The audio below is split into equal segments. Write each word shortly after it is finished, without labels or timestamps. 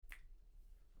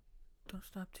Don't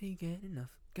stop till you get enough.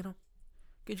 Get on.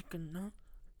 Get you good enough.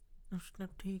 Don't stop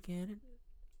till you get it.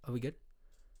 Are we good?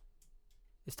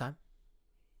 It's time.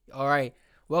 All right.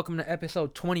 Welcome to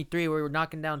episode 23. Where we're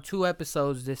knocking down 2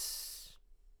 episodes this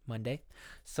Monday.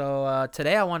 So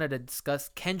today I wanted to discuss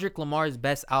Kendrick Lamar's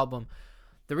best album.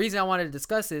 The reason I wanted to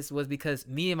discuss this was because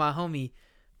me and my homie,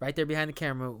 right there behind the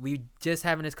camera, we just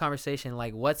having this conversation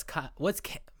like,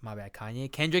 Kanye,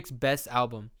 Kendrick's best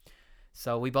album.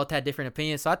 So we both had different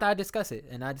opinions. So I thought I'd discuss it,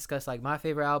 and I discussed like my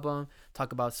favorite album,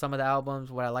 talk about some of the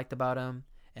albums, what I liked about them,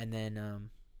 and then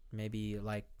maybe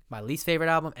like my least favorite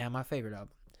album and my favorite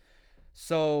album.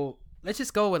 So let's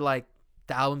just go with like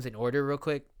the albums in order real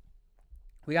quick.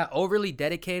 We got Overly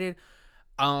Dedicated.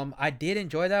 I did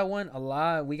enjoy that one a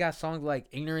lot. We got songs like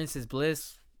Ignorance is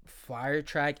Bliss, fire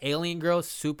track. Alien Girl,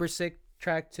 super sick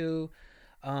track too.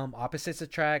 Opposites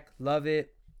Attract, love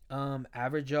it.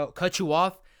 Average Joe, Cut You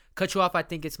Off, I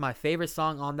think it's my favorite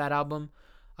song on that album.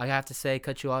 I have to say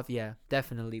Cut You Off, yeah,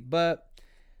 definitely. But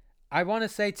I want to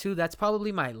say too, that's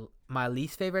probably my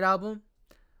least favorite album.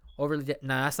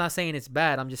 Now that's not saying it's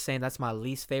bad. I'm just saying that's my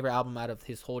least favorite album out of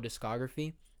his whole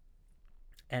discography.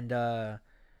 And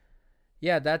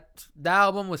yeah, that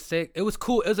album was sick. It was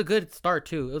cool. It was a good start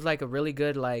too. It was like a really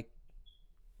good like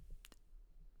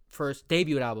first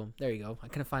debut album. There you go. I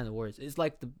couldn't find the words. It's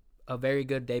like a very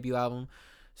good debut album.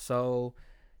 So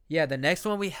yeah, the next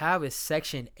one we have is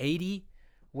Section 80,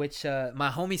 which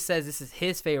my homie says this is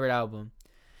his favorite album.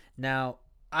 Now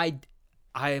I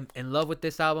am in love with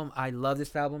this album. I love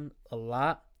this album a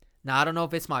lot. Now I don't know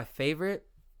if it's my favorite,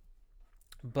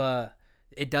 but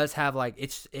it does have like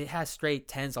it has straight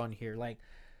 10s on here. Like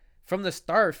from the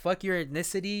start, Fuck Your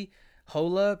Ethnicity,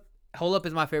 Hold Up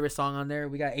is my favorite song on there.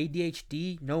 We got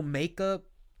ADHD, No Makeup,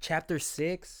 Chapter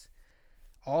 6.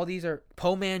 All these are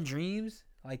Po Man Dreams.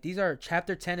 Like these are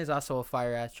Chapter 10 is also a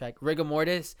fire ass track. Rigor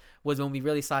Mortis was when we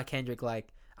really saw Kendrick. Like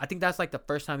I think that's like the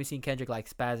first time we seen Kendrick like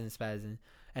spazzing,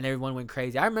 and everyone went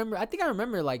crazy. I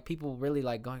remember like people really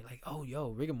like going like, oh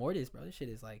yo, Rigor Mortis, bro, this shit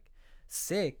is like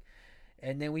sick.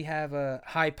 And then we have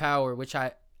High Power, which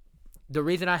the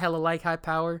reason I hella like High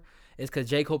Power is because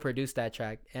J. Cole produced that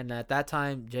track. And at that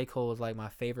time, J. Cole was like my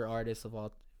favorite artist of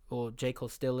all. Well, J. Cole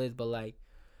still is, but like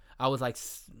I was like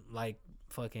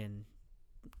fucking,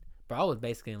 bro, I was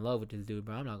basically in love with this dude,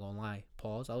 bro. I'm not gonna lie.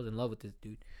 Pause. I was in love with this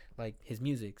dude, like his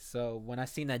music. So when I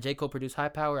seen that J. Cole produced High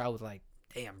Power, I was like,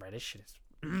 damn, bro, this shit is,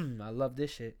 I love this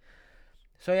shit.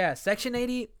 So yeah, Section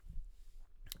 80,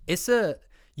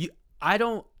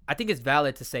 I think it's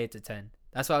valid to say it's a 10.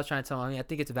 That's what I was trying to tell him. I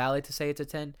think it's valid to say it's a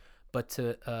 10, but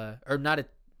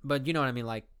but you know what I mean?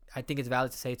 Like, I think it's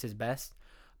valid to say it's his best,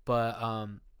 but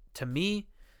to me,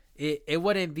 it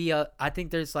wouldn't be I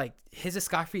think there's like, his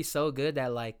discography is so good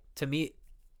that like, to me,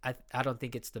 I don't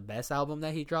think it's the best album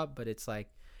that he dropped, but it's like,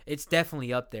 it's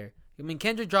definitely up there. I mean,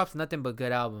 Kendrick drops nothing but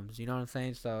good albums, you know what I'm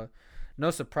saying? So,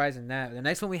 no surprise in that. The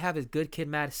next one we have is Good Kid,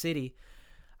 Mad City.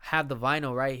 I have the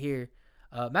vinyl right here.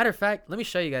 Matter of fact, let me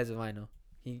show you guys the vinyl.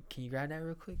 Can you grab that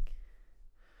real quick?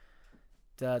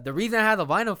 The reason I have the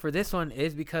vinyl for this one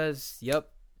is because,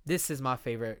 this is my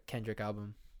favorite Kendrick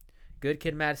album. Good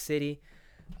Kid, Mad City.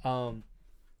 And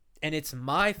it's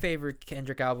my favorite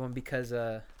Kendrick album because,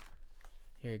 here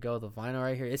you go, the vinyl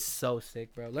right here. It's so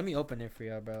sick, bro. Let me open it for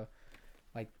y'all, bro.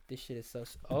 Like, this shit is so...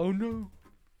 Oh, no.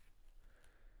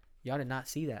 Y'all did not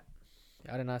see that.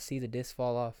 Y'all did not see the disc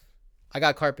fall off. I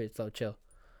got carpet, so chill.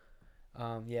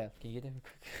 Yeah, can you get it?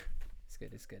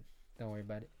 It's good. Don't worry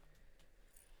about it.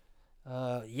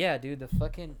 Yeah, dude, the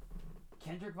fucking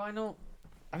Kendrick vinyl.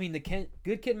 I mean, the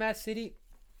Good Kid, Mad City.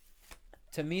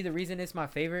 To me, the reason it's my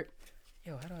favorite.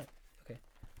 Okay.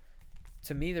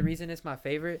 To me, the reason it's my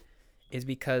favorite is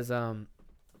because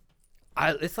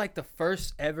it's like the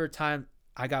first ever time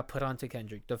I got put onto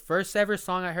Kendrick. The first ever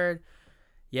song I heard,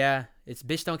 yeah, it's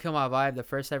 "Bitch Don't Kill My Vibe." The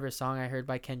first ever song I heard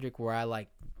by Kendrick where I like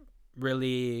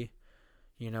really,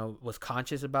 was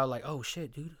conscious about like, oh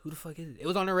shit, dude, who the fuck is it? It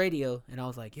was on the radio, and I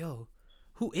was like, yo,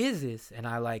 who is this? And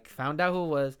I like found out who it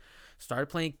was, started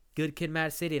playing Good Kid,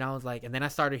 Mad City, and I was like, and then I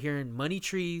started hearing Money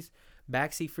Trees,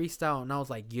 Backseat Freestyle, and I was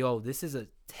like, yo, this is a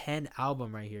 10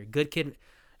 album right here. Good Kid,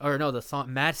 or no, the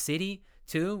song Mad City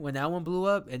too, when that one blew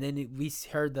up, and then we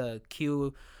heard the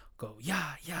Q go,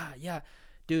 yeah,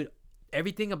 dude,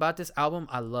 everything about this album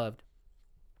I loved.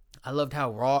 I loved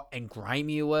how raw and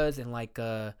grimy it was, and like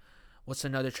what's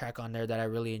another track on there that I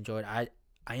really enjoyed? I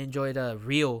enjoyed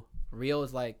Real. Real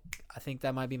is like, I think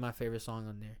that might be my favorite song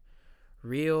on there.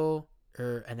 Real,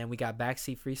 and then we got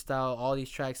Backseat Freestyle, all these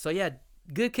tracks. So yeah,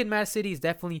 Good Kid, Mad City is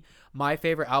definitely my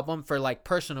favorite album for like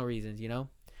personal reasons,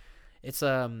 It's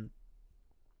for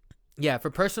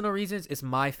personal reasons, it's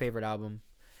my favorite album.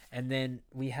 And then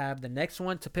we have the next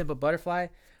one, To Pimp a Butterfly,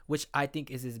 which I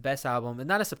think is his best album. And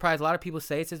not a surprise, a lot of people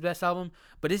say it's his best album,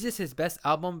 but it's just his best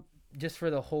album just for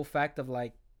the whole fact of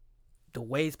like the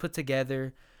way it's put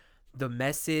together, the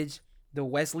message, the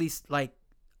Wesley's like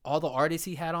all the artists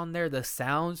he had on there, the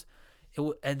sounds,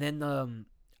 and then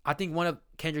I think one of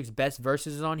Kendrick's best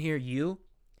verses is on here, "You,"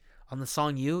 on the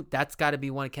song "You." That's got to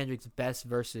be one of Kendrick's best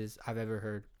verses I've ever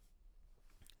heard.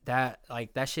 That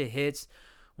shit hits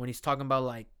when he's talking about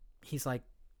like he's like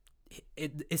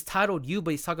it's titled "You,"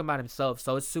 but he's talking about himself,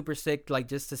 so it's super sick. Like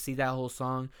just to see that whole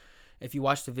song. If you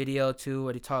watch the video too,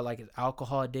 where he talk like his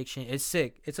alcohol addiction, it's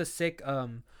sick. It's a sick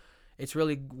it's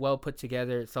really well put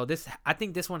together. So I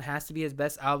think this one has to be his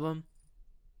best album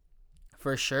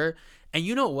for sure. And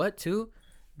you know what too?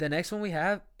 The next one we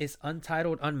have is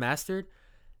Untitled Unmastered.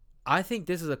 I think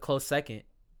this is a close second.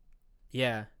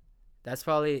 Yeah. That's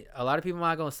probably a lot of people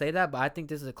not gonna say that, but I think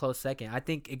this is a close second. I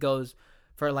think it goes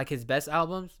for like his best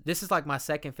albums. This is like my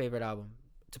second favorite album.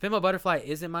 To Pimp a Butterfly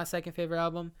isn't my second favorite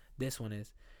album. This one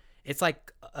is. It's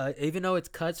like even though it's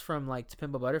cuts from like To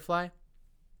Pimp a Butterfly,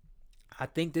 I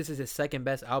think this is his second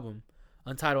best album,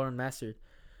 Untitled Unmastered.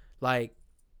 Like,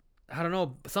 I don't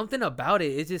know, something about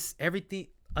it. It's just everything.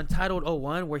 Untitled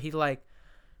 '01, where he like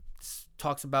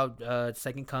talks about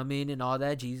second coming and all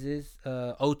that, Jesus.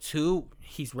 '02,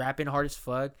 he's rapping hard as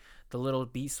fuck. The little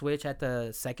beat switch at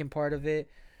the second part of it.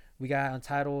 We got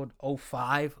Untitled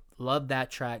 '05. Love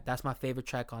that track. That's my favorite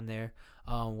track on there.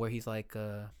 Where he's like,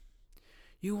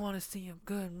 you want to see a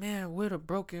good man with a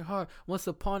broken heart. Once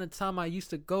upon a time, I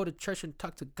used to go to church and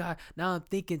talk to God. Now I'm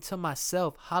thinking to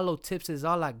myself, hollow tips is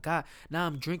all I got. Now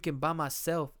I'm drinking by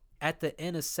myself at the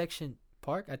intersection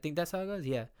park. I think that's how it goes.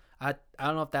 Yeah. I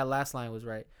don't know if that last line was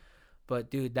right.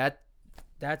 But dude,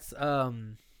 that's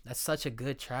such a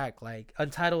good track. Like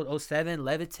Untitled '07,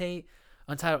 Levitate.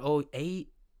 Untitled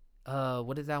 '08.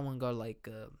 What does that one go like?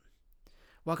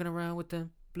 Walking around with them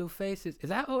blue faces. Is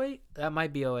that '08? That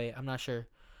might be '08. I'm not sure.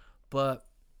 But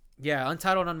yeah,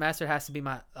 Untitled Unmastered has to be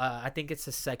my I think it's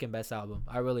the second best album.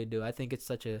 I really do. I think it's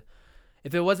such a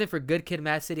if it wasn't for Good Kid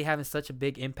Mad City having such a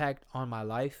big impact on my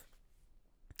life,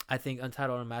 I think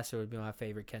Untitled Unmastered would be my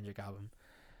favorite Kendrick album.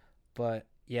 But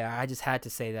yeah, I just had to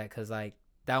say that cuz like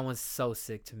that one's so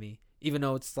sick to me. Even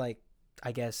though it's like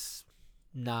I guess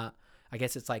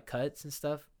it's like cuts and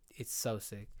stuff. It's so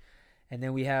sick. And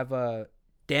then we have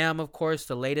Damn, of course,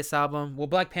 the latest album. Well,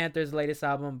 Black Panther's latest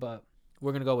album, but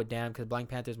we're going to go with Damn because Black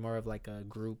Panther's more of like a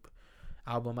group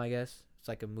album, I guess. It's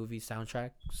like a movie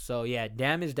soundtrack. So, yeah,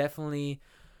 Damn is definitely...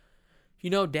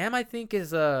 Damn, I think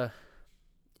is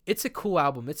it's a cool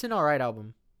album. It's an alright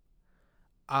album.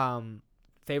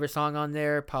 Favorite song on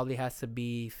there probably has to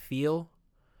be Feel.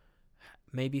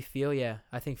 Maybe Feel, yeah.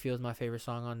 I think Feel is my favorite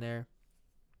song on there.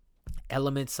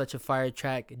 Elements, such a fire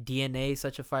track. DNA,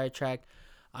 such a fire track.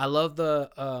 I love the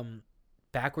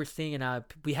backwards thing, and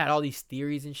we had all these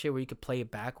theories and shit where you could play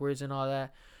it backwards and all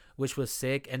that, which was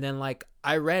sick. And then like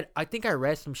I think I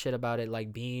read some shit about it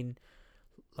like being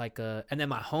like and then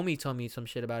my homie told me some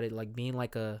shit about it like being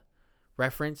like a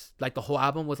reference, like the whole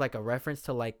album was like a reference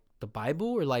to like the Bible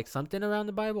or like something around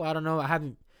the Bible. I don't know. I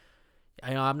haven't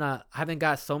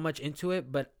got so much into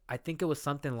it, but I think it was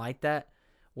something like that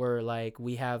where like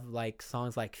we have like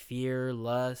songs like Fear,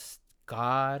 Lust,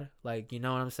 God, like, you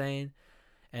know what I'm saying?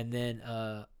 And then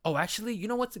actually, you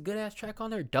know what's a good ass track on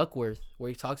there? Duckworth, where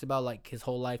he talks about like his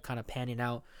whole life kind of panning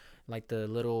out, like the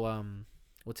little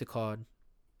what's it called,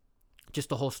 just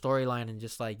the whole storyline, and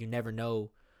just like you never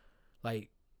know, like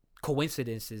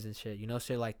coincidences and shit,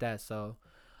 shit like that. So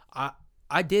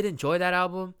I did enjoy that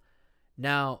album.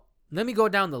 Now let me go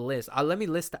down the list. Let me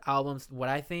list the albums what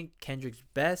I think Kendrick's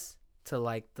best to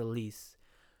like the least.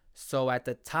 So at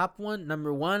the top one,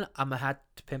 number 1, I'm gonna have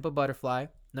To Pimp a Butterfly.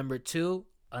 Number 2,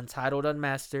 Untitled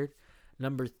Unmastered.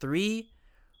 Number 3,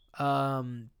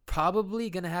 probably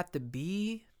gonna have to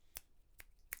be.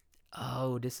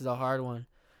 Oh, this is a hard one.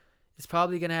 It's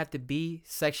probably gonna have to be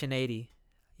Section 80.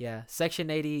 Yeah, Section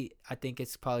 80. I think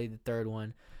it's probably the third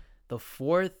one. The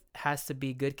fourth has to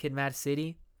be Good Kid, Mad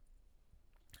City.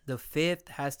 The fifth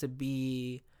has to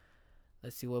be.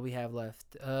 Let's see what we have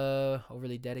left.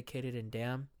 Overly Dedicated and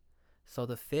Damn. So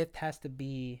the fifth has to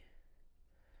be.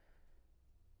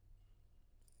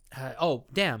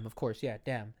 Damn, of course. Yeah,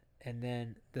 Damn. And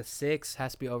then the sixth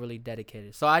has to be Overly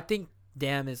Dedicated. So I think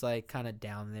Damn is like kind of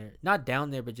down there. Not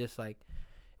down there, but just like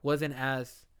wasn't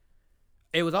as.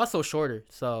 It was also shorter.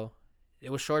 So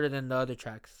it was shorter than the other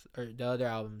tracks or the other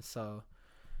albums. So,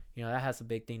 that has a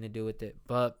big thing to do with it.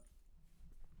 But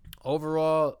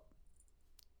overall,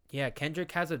 yeah,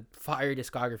 Kendrick has a fire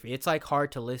discography. It's like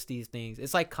hard to list these things.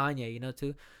 It's like Kanye,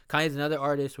 too. Kanye's another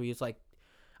artist where it's like,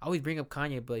 I always bring up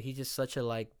Kanye, but he's just such a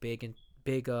like big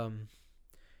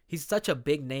he's such a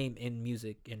big name in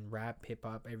music, in rap, hip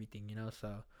hop, everything, you know.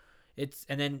 So it's,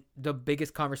 and then the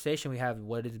biggest conversation we have,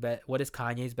 what is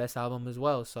Kanye's best album as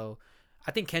well. So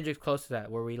I think Kendrick's close to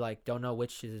that, where we like don't know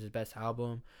which is his best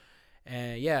album.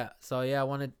 And yeah, so yeah, I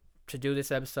wanted to do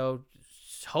this episode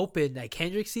hoping that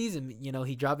Kendrick season, you know,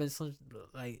 he dropping some,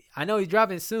 like, I know he's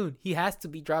dropping soon. He has to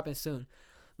be dropping soon.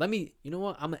 You know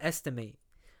what? I'm gonna estimate.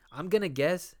 I'm gonna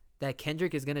guess that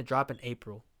Kendrick is gonna drop in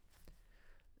April.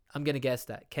 I'm gonna guess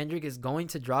that Kendrick is going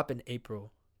to drop in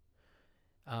April.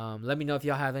 Let me know if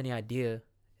y'all have any idea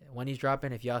when he's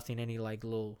dropping. If y'all seen any like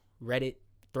little Reddit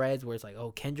threads where it's like,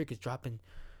 oh, Kendrick is dropping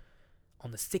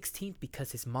on the 16th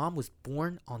because his mom was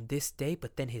born on this day,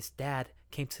 but then his dad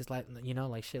came to his life, you know,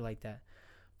 like shit like that.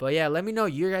 But yeah, let me know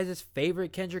your guys'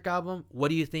 favorite Kendrick album. What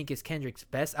do you think is Kendrick's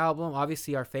best album?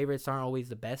 Obviously, our favorites aren't always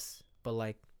the best, but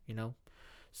like, you know.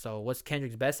 So what's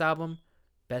Kendrick's best album?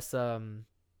 Best song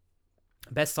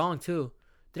too.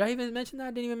 Did I even mention that?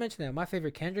 I didn't even mention that. My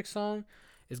favorite Kendrick song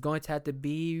is going to have to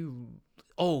be,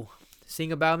 oh,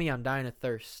 Sing About Me, I'm Dying of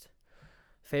Thirst.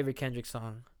 Favorite Kendrick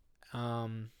song.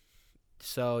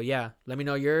 So yeah, let me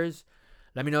know yours.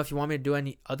 Let me know if you want me to do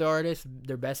any other artists,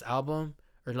 their best album,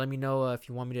 or let me know if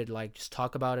you want me to like just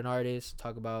talk about an artist,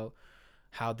 talk about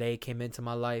how they came into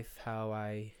my life, how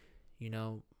I, you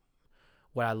know,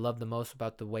 what I love the most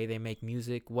about the way they make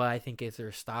music, what I think is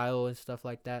their style and stuff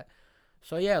like that.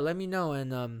 So yeah, let me know.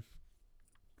 And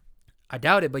I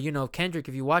doubt it, but you know, Kendrick,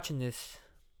 if you're watching this,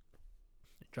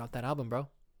 drop that album, bro.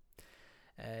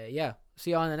 Yeah,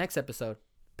 see y'all in the next episode.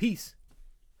 Peace.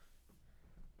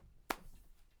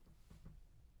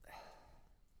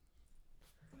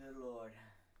 Good Lord.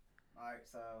 All right,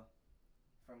 so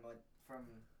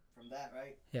from that,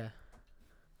 right? Yeah.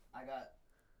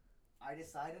 I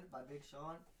Decided by Big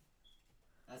Sean.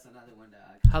 That's another one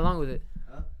that How long was it?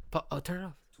 Huh? Oh, turn it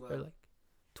off. 12.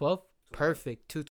 12? Perfect. 2